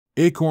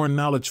Acorn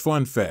Knowledge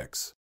Fun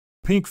Facts.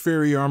 Pink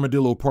Fairy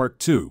Armadillo Part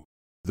 2.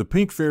 The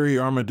pink fairy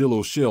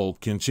armadillo shell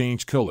can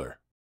change color.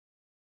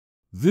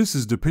 This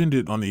is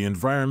dependent on the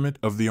environment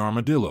of the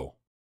armadillo.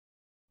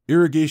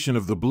 Irrigation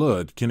of the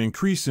blood can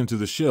increase into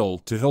the shell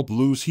to help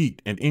lose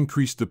heat and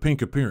increase the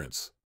pink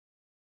appearance.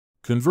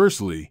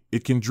 Conversely,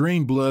 it can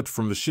drain blood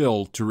from the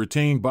shell to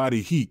retain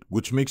body heat,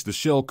 which makes the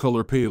shell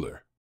color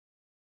paler.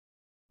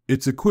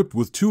 It's equipped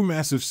with two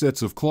massive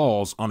sets of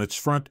claws on its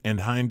front and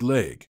hind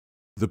leg.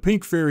 The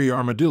pink fairy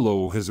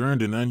armadillo has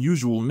earned an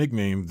unusual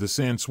nickname, the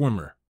sand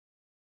swimmer.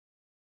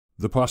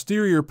 The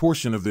posterior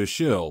portion of their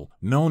shell,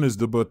 known as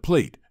the butt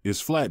plate,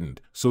 is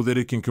flattened so that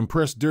it can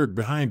compress dirt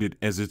behind it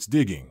as it's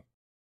digging.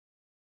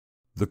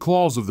 The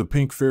claws of the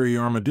pink fairy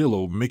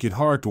armadillo make it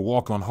hard to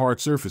walk on hard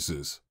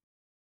surfaces.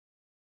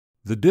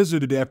 The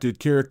desert-adapted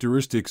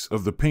characteristics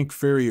of the pink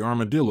fairy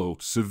armadillo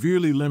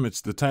severely limits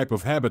the type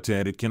of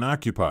habitat it can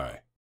occupy.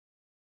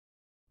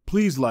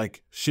 Please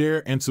like,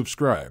 share, and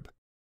subscribe.